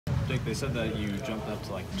Jake, they said that you jumped up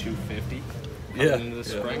to like 250 into the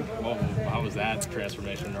spring. Well, how was that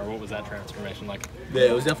transformation, or what was that transformation like? Yeah,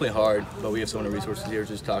 it was definitely hard, but we have so many resources here.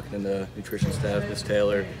 Just talking to the nutrition staff, Miss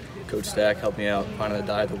Taylor, Coach Stack helped me out finding a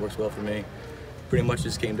diet that works well for me. Pretty much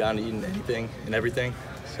just came down to eating anything and everything.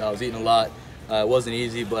 So I was eating a lot. It wasn't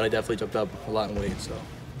easy, but I definitely jumped up a lot in weight. So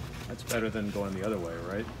that's better than going the other way,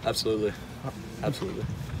 right? Absolutely, absolutely.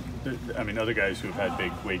 I mean, other guys who've had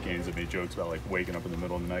big weight gains have made jokes about like waking up in the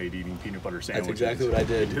middle of the night eating peanut butter sandwiches. That's exactly what I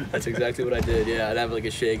did. That's exactly what I did. Yeah, I'd have like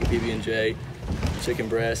a shake, a PB&J, chicken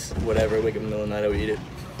breast, whatever. Wake up in the middle of the night, I would eat it.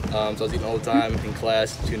 So I was eating all the time in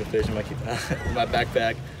class, tuna fish in my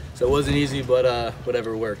backpack. So it wasn't easy, but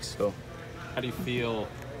whatever works. So. How do you feel?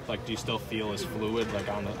 Like, do you still feel as fluid like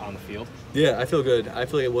on the field? Yeah, I feel good. I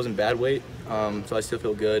feel like it wasn't bad weight, so I still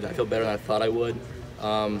feel good. I feel better than I thought I would.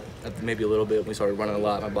 Maybe a little bit when we started running a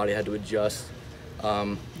lot. My body had to adjust,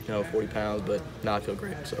 40 pounds, but now I feel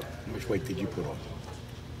great. So. How much weight did you put on?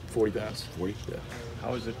 40 pounds. 40? Yeah.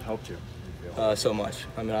 How has it helped you? So much.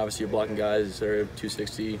 I mean, obviously you're blocking guys that are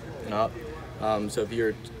 260 and up. So if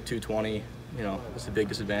you're 220, it's a big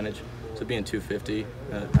disadvantage. So being 250,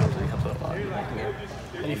 obviously helps out a lot.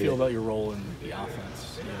 How do you feel about your role in the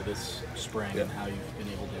offense this spring and how you've been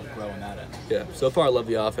able to grow in that end? Yeah, so far I love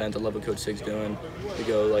the offense. I love what Coach Sig's doing. We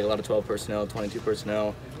go like a lot of 12 personnel, 22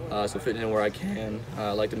 personnel, so fitting in where I can.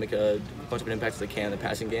 I like to make a bunch of an impact as I can in the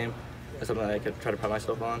passing game. That's something I could try to pride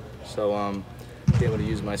myself on. So being able to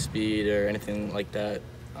use my speed or anything like that,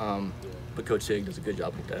 but Coach Sig does a good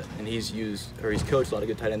job with that. And he's coached a lot of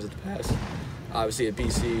good tight ends in the past. Obviously at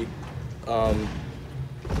BC,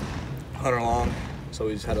 Hunter Long, so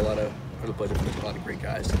he's had the pleasure of coaching a lot of great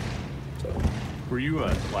guys. So. Were you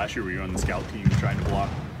last year? Were you on the scout team trying to block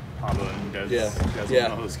Haba and Des? Yeah.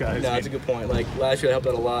 All those guys. No, that's a good point. Like last year, I helped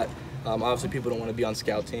out a lot. Obviously, people don't want to be on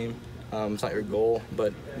scout team. It's not your goal,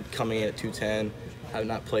 but coming in at 210, I have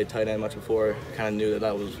not played tight end much before. Kind of knew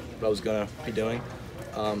that was what I was gonna be doing.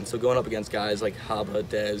 So going up against guys like Haba,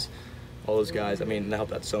 Des, all those guys, I mean, that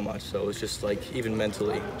helped out so much. So it's just like, even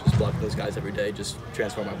mentally, just blocking those guys every day, just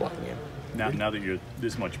transform my blocking game. Now that you're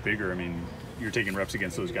this much bigger, I mean, you're taking reps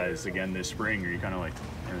against those guys again this spring, or you kind of like,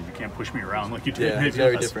 you can't push me around like you did. Yeah, it's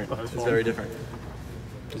very different. It's very different.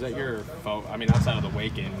 Is that your outside of the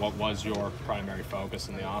weight gain, what was your primary focus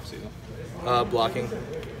in the offseason? Blocking,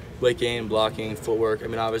 weight gain, blocking, footwork. I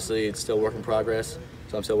mean, obviously, it's still work in progress,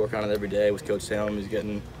 so I'm still working on it every day with Coach Salem. He was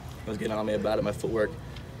getting on me about it, my footwork.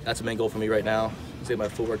 That's the main goal for me right now, is get my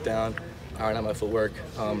footwork down, iron out my footwork.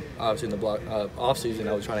 Obviously in the off season,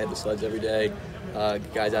 I was trying to hit the sleds every day,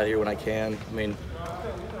 get guys out here when I can. I mean,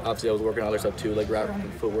 obviously I was working on other stuff too, like route running,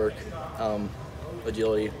 footwork,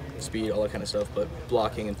 agility, speed, all that kind of stuff, but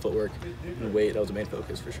blocking and footwork and weight, that was the main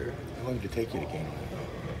focus for sure. How long did it take you to gain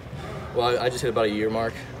weight? Well, I just hit about a year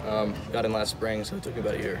mark. Got in last spring, so it took me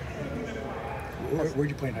about a year. Where'd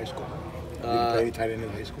you play in high school? Did you play tight end in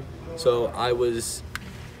high school? So I was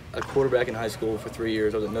a quarterback in high school for 3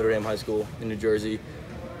 years. I was at Notre Dame High School in New Jersey.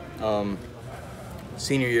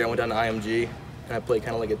 Senior year, I went down to IMG, and I played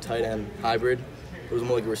kind of like a tight end hybrid. It was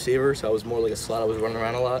more like a receiver, so I was more like a slot. I was running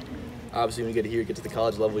around a lot. Obviously, when you get here, get to the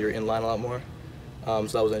college level, you're in line a lot more. So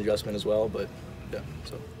that was an adjustment as well, but yeah.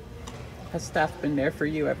 So. Has staff been there for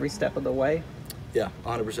you every step of the way? Yeah,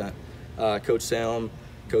 100%. Coach Salem,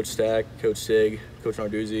 Coach Stack, Coach Sig, Coach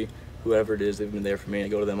Narduzzi, whoever it is, they've been there for me. I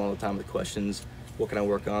go to them all the time with questions. What can I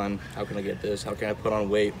work on? How can I get this? How can I put on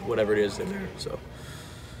weight? Whatever it is, they're there. So.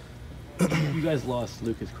 You guys lost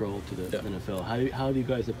Lucas Kroll to the NFL. How do you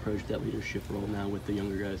guys approach that leadership role now with the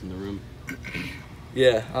younger guys in the room?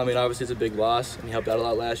 Yeah, I mean, obviously it's a big loss, and he helped out a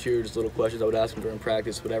lot last year. Just little questions I would ask him during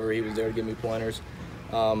practice, whatever. He was there to give me pointers.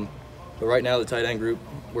 But right now, the tight end group,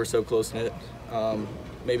 we're so close-knit.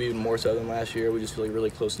 Maybe even more so than last year. We just feel like a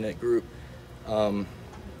really close-knit group. We're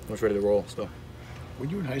ready to roll. So. When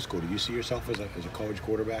you were in high school, did you see yourself as a college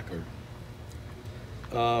quarterback,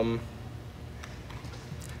 or?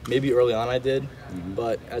 Maybe early on I did,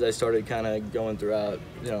 but as I started kind of going throughout,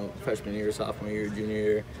 freshman year, sophomore year, junior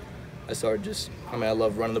year, I started I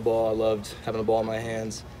loved running the ball. I loved having the ball in my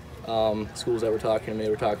hands. Schools that were talking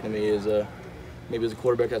to me as maybe as a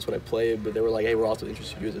quarterback, that's what I played, but they were like, hey, we're also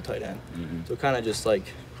interested in you as a tight end. So it kind of just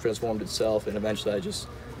like transformed itself, and eventually I just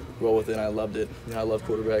roll with it, and I loved it. I love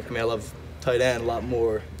quarterback. I love tight end a lot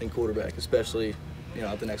more than quarterback, especially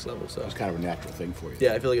at the next level. So it's kind of a natural thing for you.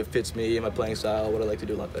 Yeah, I feel like it fits me and my playing style, what I like to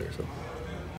do a lot better. So.